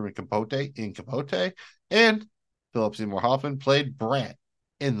played Truman Capote in Capote. And Philip Seymour Hoffman played Brant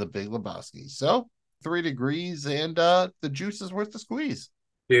in The Big Lebowski. So, 3 degrees and the juice is worth the squeeze.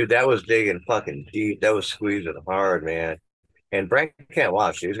 Dude, that was digging fucking deep. That was squeezing hard, man. And Brent can't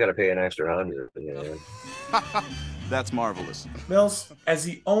watch. He's got to pay an extra $100. That's marvelous. Mills, as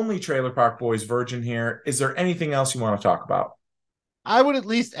the only Trailer Park Boys virgin here, is there anything else you want to talk about? I would at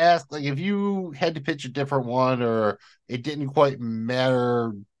least ask, like, if you had to pitch a different one or it didn't quite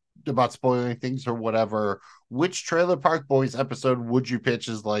matter about spoiling things or whatever, which Trailer Park Boys episode would you pitch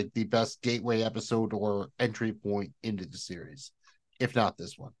as like the best gateway episode or entry point into the series? If not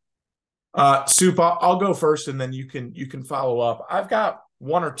this one. Soup, I'll go first and then you can follow up. I've got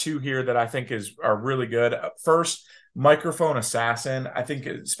 1 or 2 here that I think are really good. First, Microphone Assassin. I think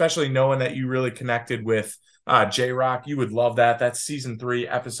especially knowing that you really connected with J-Rock, you would love that. That's season 3,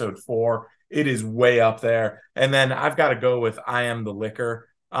 episode 4. It is way up there. And then I've got to go with I Am the Liquor.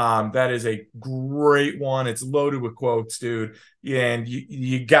 That is a great one. It's loaded with quotes, dude. And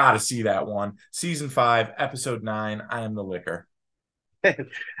you got to see that one. Season 5, episode 9, I Am the Liquor.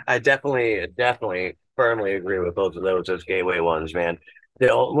 I definitely firmly agree with both of those as gateway ones, man.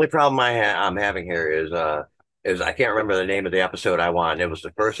 The only problem I'm having here is I can't remember the name of the episode I want. It was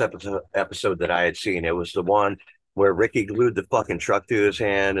the first episode that I had seen. It was the one where Ricky glued the fucking truck to his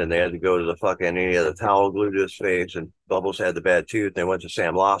hand and they had to go to the fucking, he had the towel glued to his face and Bubbles had the bad tooth. They went to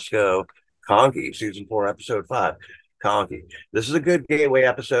Sam Losco. Conky, season 4, episode 5. Conky. This is a good gateway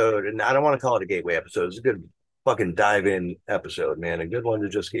episode, and I don't want to call it a gateway episode. It's a good fucking dive in episode, man. A good one to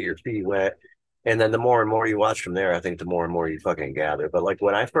just get your feet wet And then the more and more you watch from there, I think the more and more you fucking gather. But like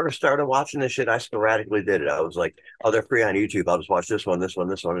when I first started watching this shit, I sporadically did it. I was like, oh, they're free on YouTube. I'll just watch this one, this one,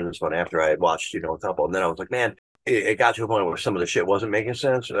 this one, and this one after I had watched, a couple. And then I was like, man, it got to a point where some of the shit wasn't making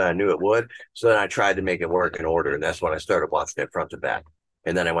sense. And I knew it would. So then I tried to make it work in order. And that's when I started watching it front to back.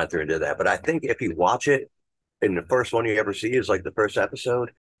 And then I went through and did that. But I think if you watch it, and the first one you ever see is like the first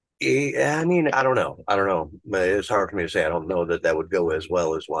episode, I mean, I don't know. It's hard for me to say. I don't know that would go as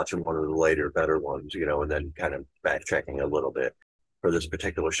well as watching one of the later, better ones, and then kind of backtracking a little bit for this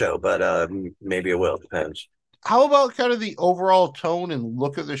particular show. But maybe it will. Depends. How about kind of the overall tone and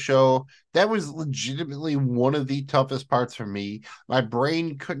look of the show? That was legitimately one of the toughest parts for me. My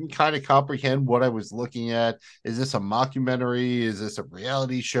brain couldn't kind of comprehend what I was looking at. Is this a mockumentary? Is this a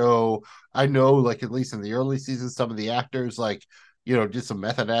reality show? I know, like, at least in the early seasons, some of the actors, like, did some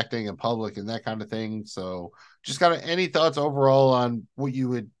method acting in public and that kind of thing. So just kind of any thoughts overall on what you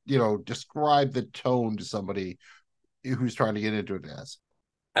would, describe the tone to somebody who's trying to get into it as?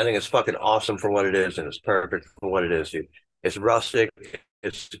 I think it's fucking awesome for what it is, and it's perfect for what it is, dude. It's rustic,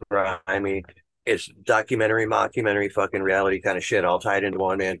 it's grimy, it's documentary, mockumentary, fucking reality kind of shit all tied into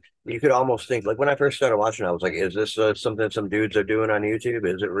one. And you could almost think, like when I first started watching, I was like, is this something some dudes are doing on YouTube?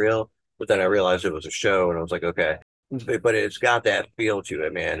 Is it real? But then I realized it was a show, and I was like, okay. But it's got that feel to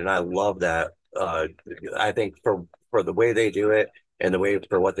it, man, and I love that. I think for the way they do it and the way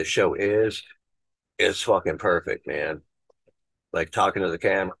for what the show is fucking perfect, man. Like talking to the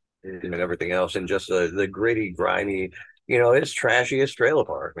camera and everything else, and just the gritty, grimy, it's trashy as Trailer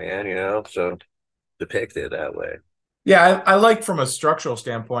Park, man. So depicted that way. Yeah, I like from a structural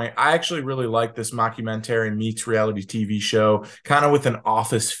standpoint, I actually really like this mockumentary meets reality TV show, kind of with an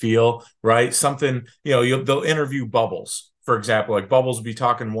office feel, right? Something, they'll interview Bubbles, for example, like Bubbles will be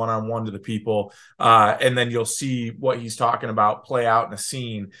talking one-on-one to the people, and then you'll see what he's talking about play out in a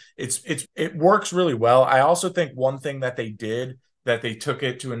scene. It works really well. I also think one thing that they did that they took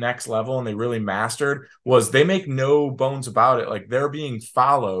it to a next level and they really mastered was they make no bones about it. Like they're being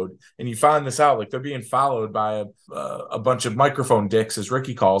followed, and you find this out, like they're being followed by a bunch of microphone dicks, as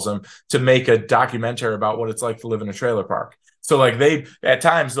Ricky calls them, to make a documentary about what it's like to live in a trailer park. So like at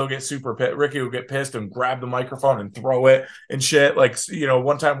times they'll get super pissed. Ricky will get pissed and grab the microphone and throw it and shit. Like,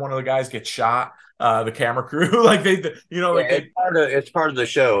 one time one of the guys gets shot, the camera crew, like it's part of the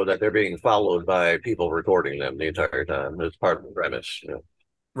show that they're being followed by people recording them the entire time. It's part of the premise,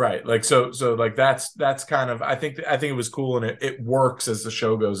 Right. Like, so like that's kind of, I think it was cool, and it works as the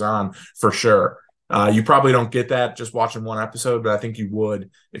show goes on for sure. You probably don't get that just watching one episode, but I think you would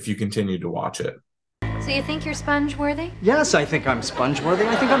if you continued to watch it. So you think you're sponge-worthy? Yes, I think I'm sponge-worthy.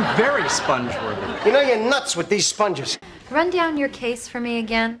 I think I'm very sponge-worthy. You're nuts with these sponges. Run down your case for me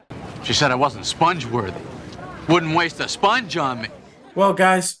again. She said I wasn't sponge-worthy. Wouldn't waste a sponge on me. Well,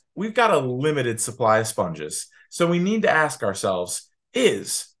 guys, we've got a limited supply of sponges, so we need to ask ourselves,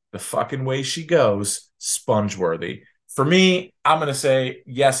 is The Fucking Way She Goes sponge-worthy? For me, I'm going to say,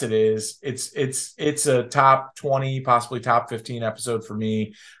 yes, it is. It's a top 20, possibly top 15 episode for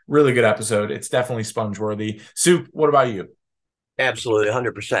me. Really good episode. It's definitely sponge-worthy. Soup, what about you? Absolutely,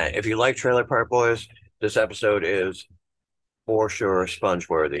 100%. If you like Trailer Park Boys, this episode is for sure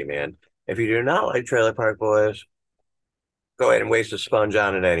sponge-worthy, man. If you do not like Trailer Park Boys, go ahead and waste a sponge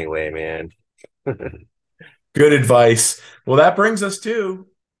on it anyway, man. Good advice. Well, that brings us to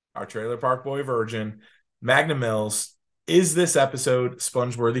our Trailer Park Boy virgin, Magna Mills. Is this episode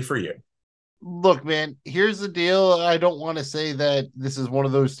sponge-worthy for you? Look, man, here's the deal. I don't want to say that this is one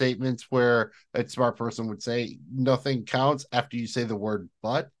of those statements where a smart person would say nothing counts after you say the word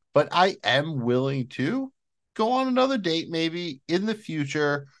but I am willing to go on another date maybe in the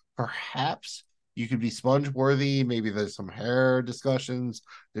future. Perhaps you could be sponge-worthy. Maybe there's some hair discussions.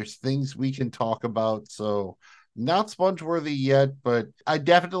 There's things we can talk about. So not sponge-worthy yet, but I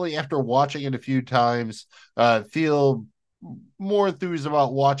definitely, after watching it a few times, feel more enthused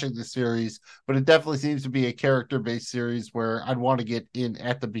about watching the series. But it definitely seems to be a character-based series where I'd want to get in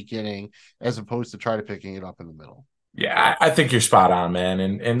at the beginning as opposed to try to picking it up in the middle. Yeah, I think you're spot on, man.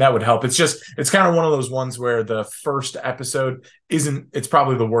 And that would help. It's kind of one of those ones where the first episode it's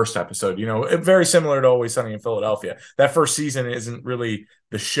probably the worst episode, very similar to Always Sunny in Philadelphia. That first season isn't really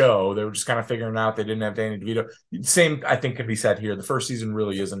the show. They were just kind of figuring out they didn't have Danny DeVito. Same, I think, could be said here. The first season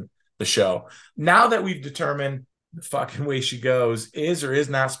really isn't the show. Now that we've determined The Fucking Way She Goes is or is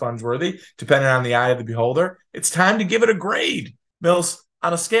not sponge-worthy, depending on the eye of the beholder, it's time to give it a grade. Mills,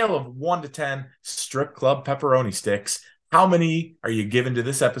 on a scale of 1 to 10 strip club pepperoni sticks, how many are you giving to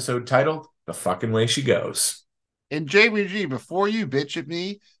this episode titled The Fucking Way She Goes? And JBG, before you bitch at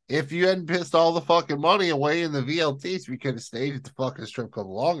me if you hadn't pissed all the fucking money away in the VLTs, we could have stayed at the fucking strip club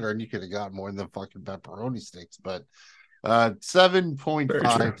longer and you could have got more than fucking pepperoni sticks. But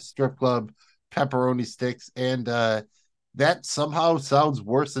 7.5 strip club pepperoni sticks. And that somehow sounds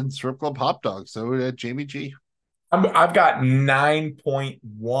worse than strip club hot dogs. So, Jamie G. I've got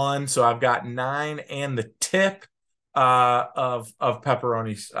 9.1. So I've got 9 and the tip of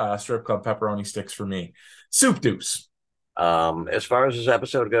pepperoni, strip club pepperoni sticks for me. Soup Deuce. As far as this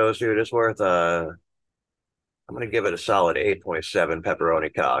episode goes, dude, it's worth I'm gonna give it a solid 8.7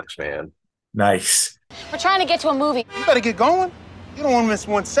 pepperoni cocks, man. Nice. We're trying to get to a movie. You better get going. You don't want to miss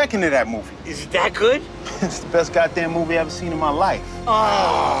 1 second of that movie. Is it that good? It's the best goddamn movie I've ever seen in my life.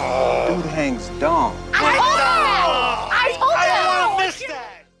 Oh. Dude hangs dumb. I told you! I don't want to miss that!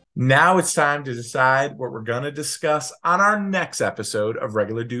 Now it's time to decide what we're going to discuss on our next episode of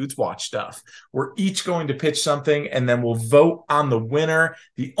Regular Dudes Watch Stuff. We're each going to pitch something and then we'll vote on the winner.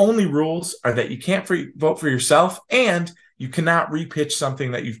 The only rules are that you can't vote for yourself and you cannot repitch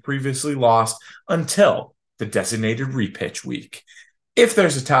something that you've previously lost until the designated repitch week. If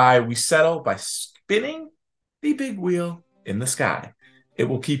there's a tie, we settle by spinning the big wheel in the sky. It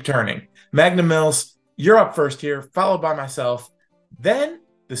will keep turning. Magnum Mills, you're up first here, followed by myself, then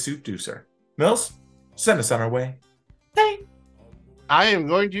the Soup Deucer. Mills, send us on our way. Hey. I am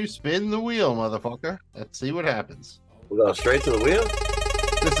going to spin the wheel, motherfucker. Let's see what happens. We're going straight to the wheel?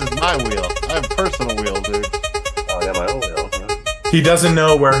 This is my wheel. I have a personal wheel, dude. Oh, I got my own wheel. Huh? He doesn't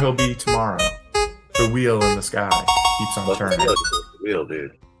know where he'll be tomorrow. The wheel in the sky keeps on turning. The wheel,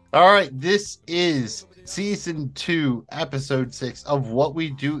 dude. All right, this is season 2, episode 6 of What We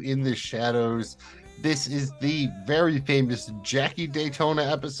Do in the Shadows. This is the very famous Jackie Daytona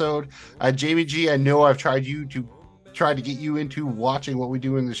episode. Jamie G, I know I've tried to get you into watching What We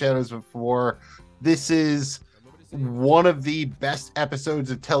Do in the Shadows before. This is one of the best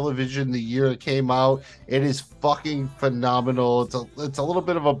episodes of television the year it came out. It is fucking phenomenal. It's a little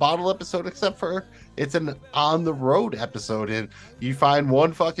bit of a bottle episode, except for it's an on the road episode, and you find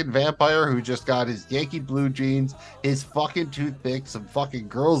one fucking vampire who just got his Yankee blue jeans, his fucking toothpick, some fucking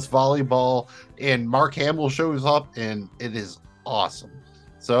girls volleyball, and Mark Hamill shows up, and it is awesome.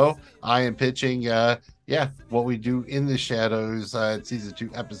 So I am pitching What We Do in the Shadows, season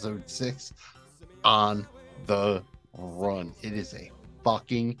 2, episode 6, on the run. It is a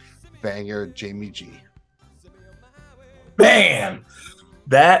fucking banger, Jamie G. Man,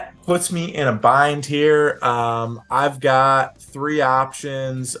 that puts me in a bind here. I've got 3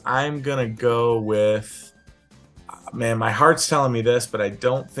 options. I'm gonna go with, man, my heart's telling me this, but I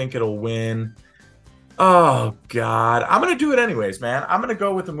don't think it'll win. Oh God, I'm gonna do it anyways, man. I'm gonna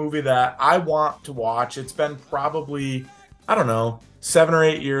go with a movie that I want to watch. It's been probably, I don't know, 7 or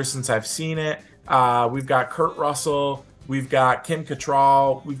 8 years since I've seen it. We've got Kurt Russell, we've got Kim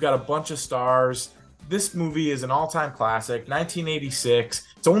Cattrall, we've got a bunch of stars. This movie is an all-time classic, 1986.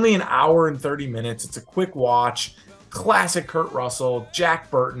 It's only an hour and 30 minutes. It's a quick watch. Classic Kurt Russell,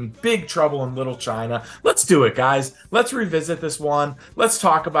 Jack Burton, Big Trouble in Little China. Let's do it, guys. Let's revisit this one. Let's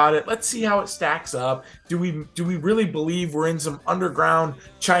talk about it. Let's see how it stacks up. Do we really believe we're in some underground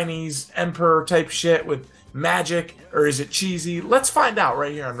Chinese emperor type shit with magic, or is it cheesy? Let's find out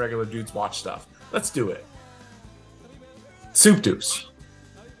right here on Regular Dudes Watch Stuff. Let's do it. Soup Deuce.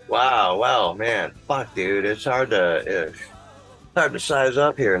 Wow, man. Fuck, dude. It's hard to size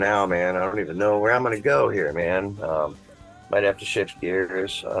up here now, man. I don't even know where I'm gonna go here, man. Might have to shift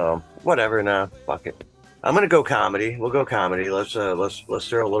gears. Whatever, nah. Fuck it. I'm gonna go comedy. We'll go comedy. Let's throw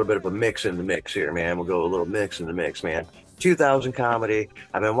a little bit of a mix in the mix here, man. We'll go a little mix in the mix, man. 2000 comedy.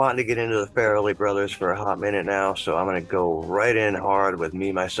 I've been wanting to get into the Farrelly brothers for a hot minute now, so I'm gonna go right in hard with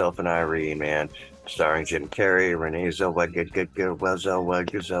Me, Myself, and Irene, man. Starring Jim Carrey, Renee Zellweger,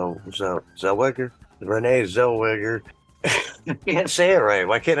 Renee Zellweger. I can't say it right.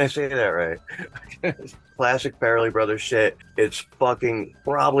 Why can't I say that right? Classic Farrelly Brothers shit. It's fucking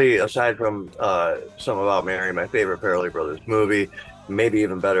probably, aside from Some About Mary, my favorite Farrelly Brothers movie. Maybe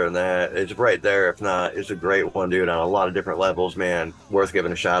even better than that. It's right there. If not, it's a great one, dude, on a lot of different levels, man. Worth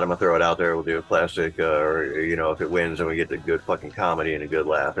giving a shot. I'm gonna throw it out there. We'll do a classic, or if it wins, then we get the good fucking comedy and a good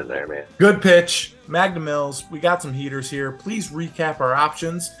laugh in there, man. Good pitch. Magnum Mills, we got some heaters here. Please recap our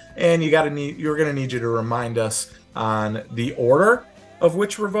options, and you're gonna need you to remind us on the order of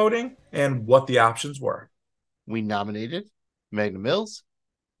which we're voting and what the options were. We nominated Magnum Mills,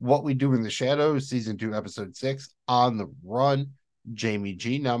 What We Do in the Shadows, season 2, episode 6, On the Run. Jamie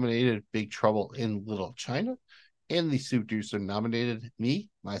G nominated Big Trouble in Little China, and the Soup Deucer nominated me,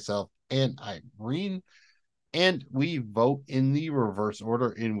 myself, and Irene. And we vote in the reverse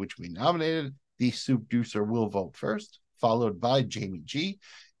order in which we nominated. The Soup Deucer will vote first, followed by Jamie G,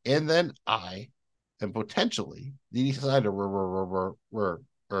 And then I am potentially the decider.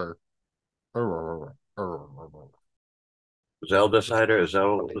 Zelda cider,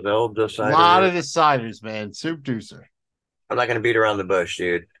 Zelda A cider. lot of deciders, man. Soup deucer. I'm not going to beat around the bush,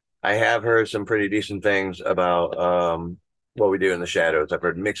 dude. I have heard some pretty decent things about what we do in the shadows. I've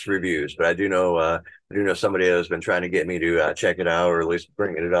heard mixed reviews, but I do know somebody has been trying to get me to check it out, or at least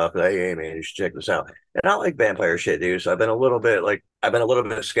bringing it up. Like, hey, man, you should check this out. And I like vampire shit, dude. So I've been a little bit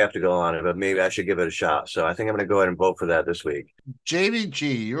skeptical on it, but maybe I should give it a shot. So I think I'm going to go ahead and vote for that this week.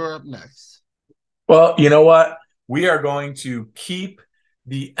 JVG, you're up next. Well, you know what? We are going to keep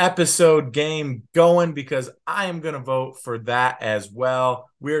the episode game going because I am going to vote for that as well.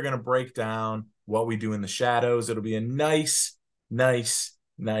 We're going to break down what we do in the shadows. It'll be a nice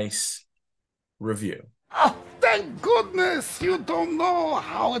review. Oh, thank goodness! You don't know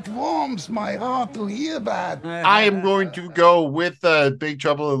how it warms my heart to hear that. I am going to go with Big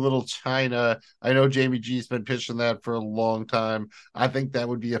Trouble in Little China. I know Jamie G's been pitching that for a long time. I think that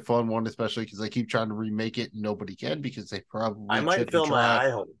would be a fun one, especially because they keep trying to remake it and nobody can because they probably I might fill my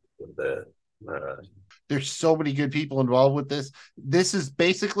eye hole with it. There's so many good people involved with this. This is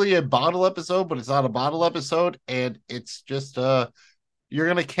basically a bottle episode, but it's not a bottle episode, and it's just you're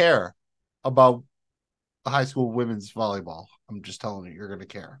gonna care about high school women's volleyball. I'm just telling you, you're gonna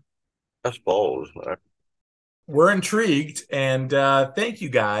care. That's bold. We're intrigued, and thank you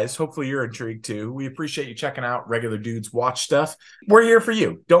guys. Hopefully you're intrigued too. We appreciate you checking out Regular Dudes Watch Stuff. We're here for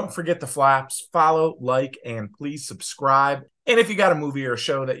you. Don't forget the flaps. Follow, like, and please subscribe. And if you got a movie or a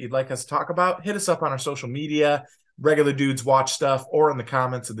show that you'd like us to talk about, hit us up on our social media, Regular Dudes Watch Stuff, or in the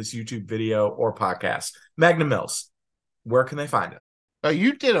comments of this YouTube video or podcast. Magna Mills, where can they find it?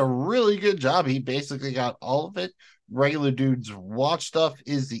 You did a really good job. He basically got all of it. Regular Dudes Watch Stuff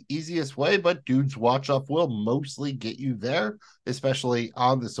is the easiest way, but Dudes Watch Stuff will mostly get you there, especially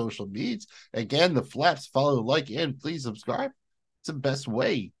on the social medias. Again, the flaps, follow, like, and please subscribe. It's the best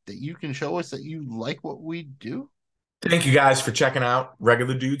way that you can show us that you like what we do. Thank you guys for checking out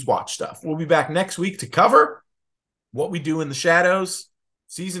Regular Dudes Watch Stuff. We'll be back next week to cover What We Do in the Shadows,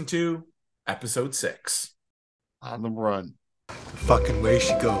 Season 2, Episode 6. On the run. The fucking way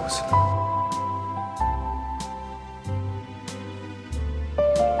she goes.